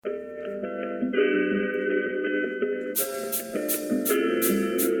Chillin'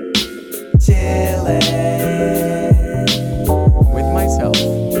 with myself.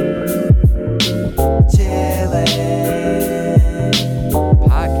 Chillin'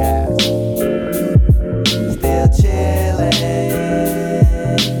 podcast. Still chillin'.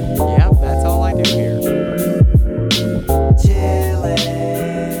 Yep, that's all I do here. Chillin'.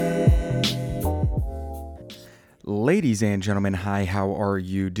 Ladies and gentlemen, hi, how are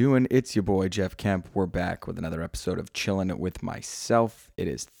you doing? It's your boy Jeff Kemp. We're back with another episode of Chillin' with myself. It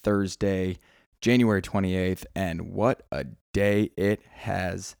is Thursday, January 28th, and what a day it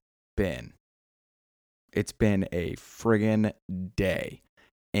has been. It's been a friggin' day,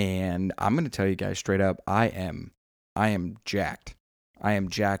 and I'm going to tell you guys straight up, I am jacked. I am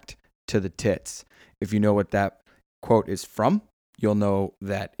jacked to the tits. If you know what that quote is from, you'll know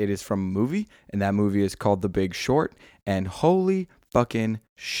that it is from a movie, and that movie is called The Big Short, and holy fucking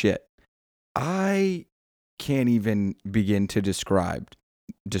shit. I can't even begin to describe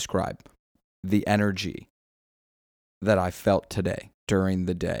the energy that I felt today during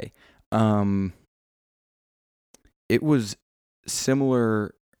the day. It was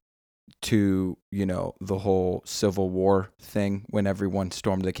similar to, the whole Civil War thing when everyone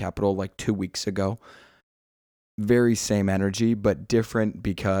stormed the Capitol like 2 weeks ago. Very same energy, but different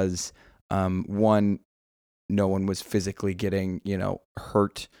because, one, no one was physically getting,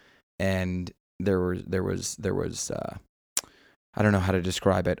 hurt, and there was I don't know how to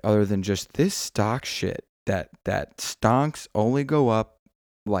describe it other than just this stock shit that stonks only go up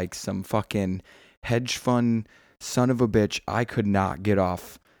like some fucking hedge fund son of a bitch. I could not get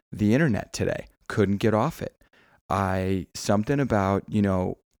off the internet today. Couldn't get off it. Something about,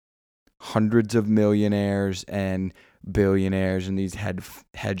 hundreds of millionaires and billionaires and these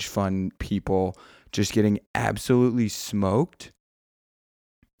hedge fund people just getting absolutely smoked.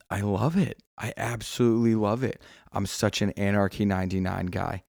 I love it. I absolutely love it. I'm such an Anarchy 99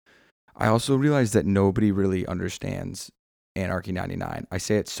 guy. I also realize that nobody really understands Anarchy 99. I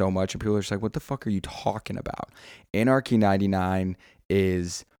say it so much and people are just like, what the fuck are you talking about? Anarchy 99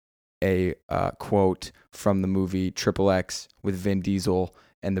 is a quote from the movie Triple X with Vin Diesel,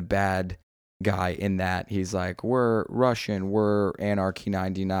 and the bad guy in that, he's like, we're Russian, we're Anarchy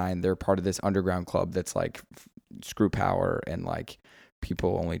 99. They're part of this underground club that's like screw power, and like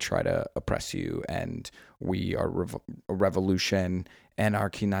people only try to oppress you, and we are a revolution,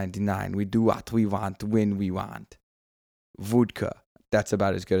 Anarchy 99. We do what we want when we want. Vodka. That's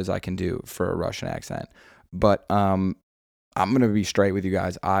about as good as I can do for a Russian accent. But I'm going to be straight with you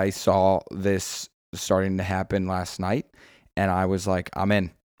guys. I saw this starting to happen last night, and I was like, I'm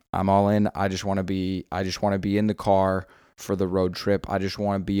in. I'm all in. I just want to be in the car for the road trip. I just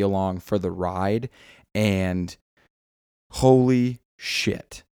want to be along for the ride. And holy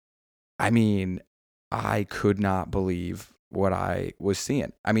shit. I mean, I could not believe what I was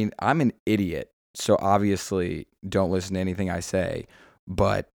seeing. I mean, I'm an idiot, so obviously don't listen to anything I say.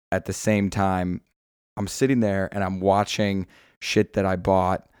 But at the same time, I'm sitting there and I'm watching shit that I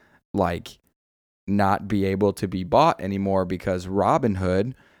bought, like, not be able to be bought anymore because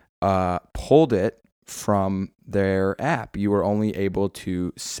Robinhood pulled it from their app. You were only able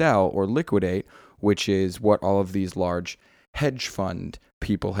to sell or liquidate, which is what all of these large hedge fund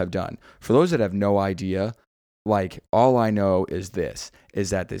people have done. For those that have no idea, like, all I know is that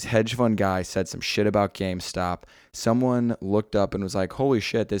this hedge fund guy said some shit about GameStop. Someone looked up and was like, holy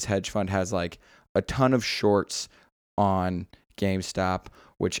shit, this hedge fund has like a ton of shorts on GameStop,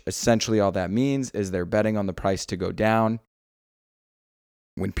 which essentially all that means is they're betting on the price to go down.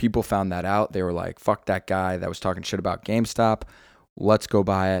 When people found that out, they were like, fuck that guy that was talking shit about GameStop. Let's go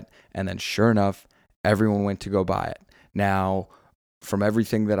buy it. And then sure enough, everyone went to go buy it. Now, from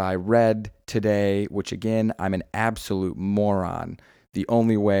everything that I read today, which again, I'm an absolute moron, the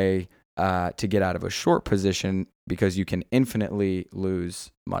only way to get out of a short position, because you can infinitely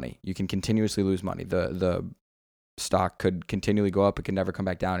lose money. You can continuously lose money. The stock could continually go up. It could never come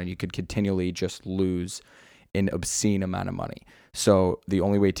back down, and you could continually just lose an obscene amount of money. So the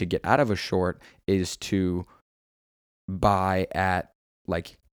only way to get out of a short is to buy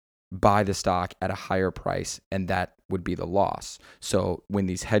the stock at a higher price, and that would be the loss. So when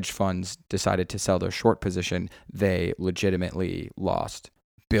these hedge funds decided to sell their short position, they legitimately lost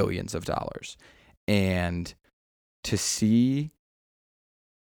billions of dollars. And to see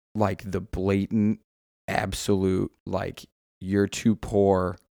like the blatant, absolute, like, you're too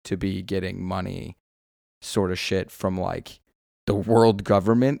poor to be getting money sort of shit from like the world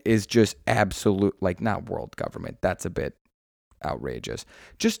government is just absolute, like, not world government. That's a bit outrageous.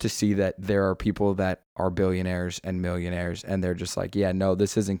 Just to see that there are people that are billionaires and millionaires, and they're just like, yeah, no,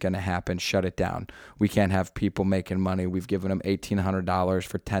 this isn't going to happen. Shut it down. We can't have people making money. We've given them $1,800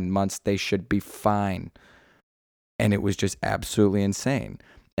 for 10 months. They should be fine. And it was just absolutely insane.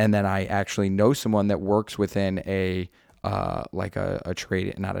 And then I actually know someone that works within a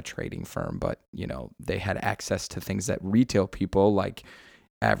trade, not a trading firm, but they had access to things that retail people like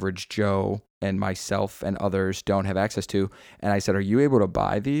average Joe and myself and others don't have access to. And I said, "Are you able to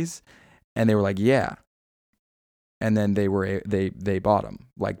buy these?" And they were like, "Yeah." And then they bought them.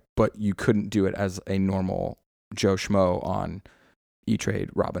 Like, but you couldn't do it as a normal Joe Schmo on E-Trade,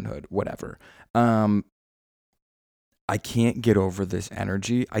 Robinhood, whatever. I can't get over this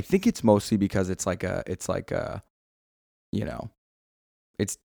energy. I think it's mostly because it's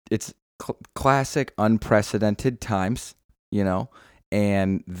classic unprecedented times,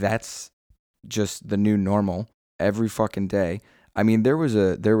 and that's just the new normal every fucking day. I mean, there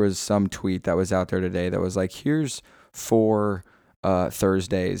was some tweet that was out there today that was like, here's 4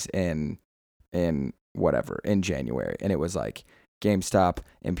 Thursdays in whatever in January, and it was like GameStop,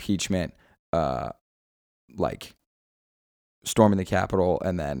 impeachment, like storming the Capitol,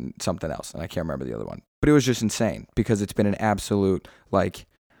 and then something else, and I can't remember the other one. But it was just insane because it's been an absolute, like,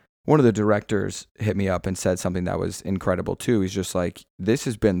 one of the directors hit me up and said something that was incredible too. He's just like, this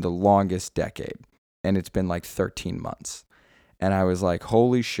has been the longest decade, and it's been like 13 months. And I was like,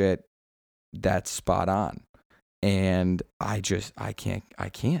 holy shit, that's spot on. And it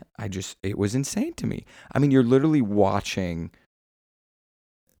was insane to me. I mean, you're literally watching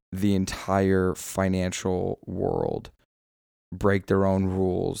the entire financial world break their own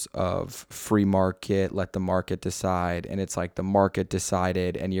rules of free market, let the market decide. And it's like the market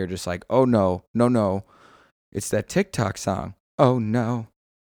decided, and you're just like, oh no. It's that TikTok song. Oh no.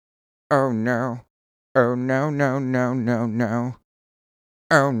 Oh no. Oh no, no, no, no, no.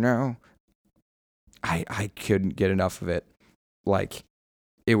 Oh no. I couldn't get enough of it. Like,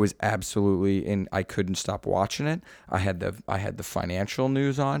 it was absolutely, and I couldn't stop watching it. I had the financial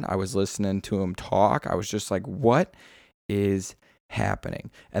news on. I was listening to him talk. I was just like, what is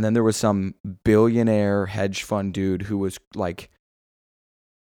happening? And then there was some billionaire hedge fund dude who was like,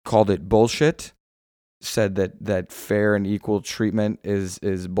 called it bullshit, said that fair and equal treatment is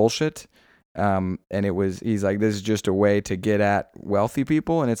bullshit. And he's like, this is just a way to get at wealthy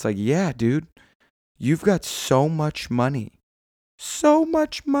people. And it's like, yeah, dude, you've got so much money,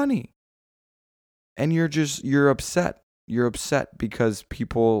 and you're upset. You're upset because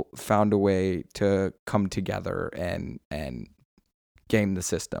people found a way to come together and game the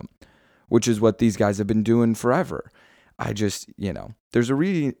system, which is what these guys have been doing forever. I just, there's a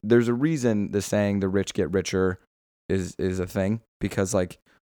reason the saying "the rich get richer" is a thing, because like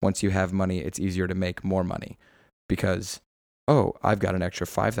once you have money, it's easier to make more money, because I've got an extra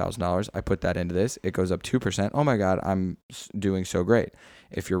 $5,000. I put that into this. It goes up 2%. Oh my God, I'm doing so great.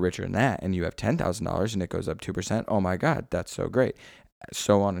 If you're richer than that and you have $10,000 and it goes up 2%, oh my God, that's so great.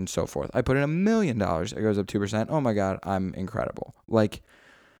 So on and so forth. I put in $1 million. It goes up 2%. Oh my God, I'm incredible. Like,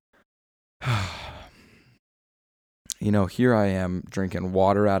 here I am drinking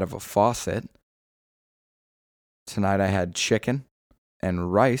water out of a faucet. Tonight I had chicken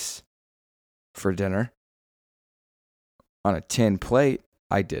and rice for dinner on a tin plate.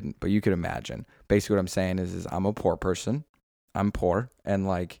 I didn't, but you could imagine. Basically what I'm saying is I'm a poor person. I'm poor, and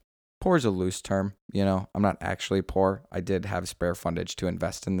like, poor is a loose term, I'm not actually poor. I did have spare fundage to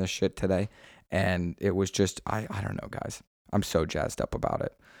invest in this shit today, and it was just, I don't know, guys. I'm so jazzed up about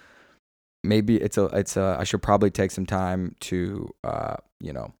it. Maybe I should probably take some time to,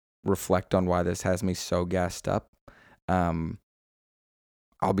 reflect on why this has me so gassed up. I'll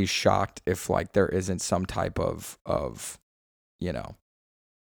be shocked if like there isn't some type of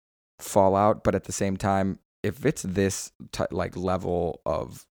fallout, but at the same time, if it's this like level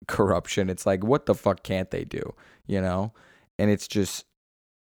of corruption, it's like, what the fuck can't they do? And it's just,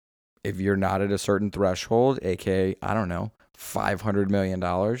 if you're not at a certain threshold, aka, I don't know, $500 million,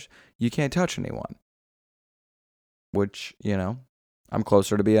 you can't touch anyone. Which, I'm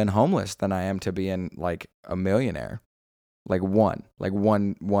closer to being homeless than I am to being like a millionaire. Like one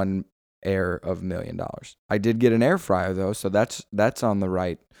air of $1 million. I did get an air fryer though, so that's on the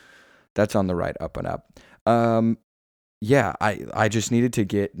right. That's on the right up and up. Yeah, I just needed to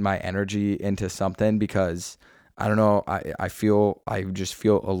get my energy into something, because I don't know, I just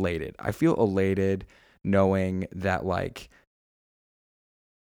feel elated. I feel elated knowing that like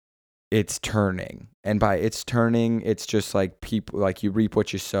it's turning. And by it's turning, it's just like people, like you reap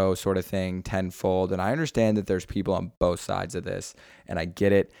what you sow sort of thing tenfold. And I understand that there's people on both sides of this, and I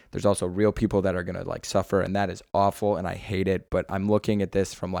get it. There's also real people that are going to like suffer, and that is awful, and I hate it. But I'm looking at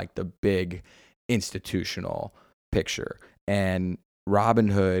this from like the big institutional picture. And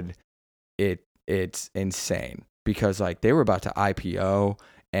Robinhood, it's insane because like they were about to IPO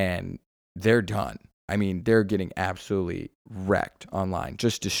and they're done. I mean, they're getting absolutely wrecked online,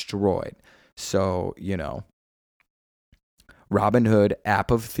 just destroyed. So, Robinhood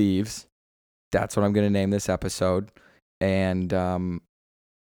App of Thieves. That's what I'm going to name this episode. And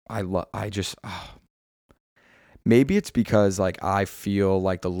I just maybe it's because like I feel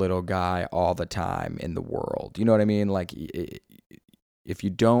like the little guy all the time in the world. You know what I mean? Like if you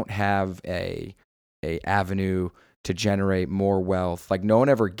don't have a avenue to generate more wealth, like no one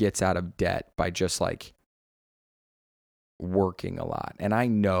ever gets out of debt by just like working a lot. And I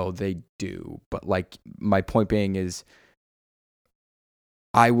know they do, but like my point being is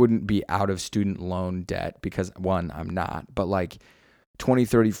I wouldn't be out of student loan debt because one, I'm not, but like 20,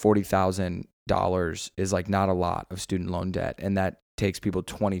 30, $40,000 is like not a lot of student loan debt. And that takes people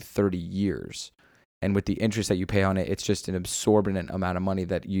 20, 30 years. And with the interest that you pay on it, it's just an absorbent amount of money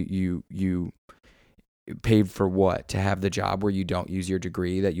that you paid for what? To have the job where you don't use your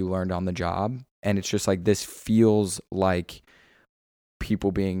degree that you learned on the job. And it's just like, this feels like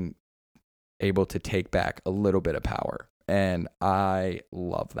people being able to take back a little bit of power. And I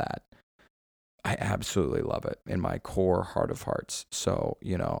love that. I absolutely love it in my core heart of hearts. So,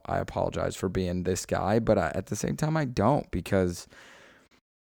 I apologize for being this guy, but at the same time, I don't, because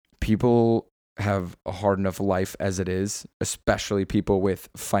people have a hard enough life as it is, especially people with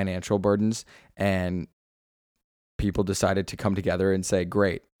financial burdens, and people decided to come together and say,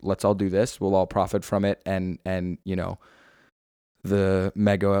 great, let's all do this. We'll all profit from it. And the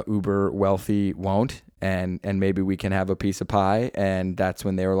mega uber wealthy won't, and maybe we can have a piece of pie. And that's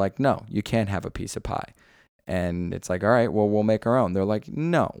when they were like, no, you can't have a piece of pie. And it's like, all right, well, we'll make our own. They're like,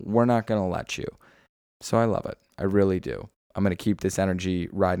 no, we're not going to let you. So I love it. I really do. I'm going to keep this energy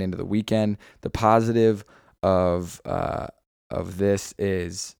right into the weekend. The positive of this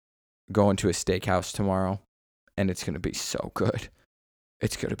is going to a steakhouse tomorrow, and it's going to be so good.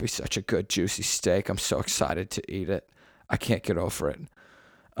 It's going to be such a good, juicy steak. I'm so excited to eat it. I can't get over it.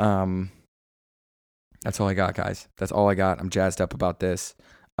 That's all I got, guys. That's all I got. I'm jazzed up about this.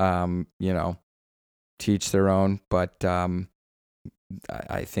 Teach their own, but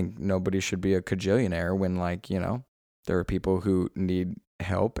I think nobody should be a cajillionaire when, like, there are people who need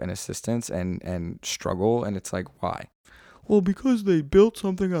help and assistance and struggle, and it's like, why? Well, because they built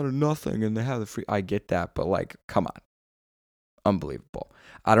something out of nothing and they have the free. I get that, but like, come on. Unbelievable.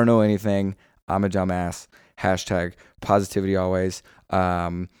 I don't know anything. I'm a dumbass. Hashtag positivity always.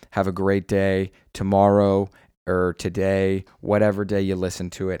 Have a great day tomorrow or today, whatever day you listen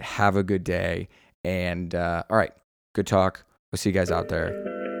to it. Have a good day. And all right, good talk. We'll see you guys out there.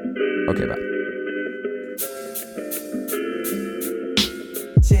 Okay, bye.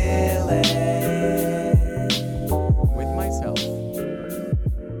 Chillin'.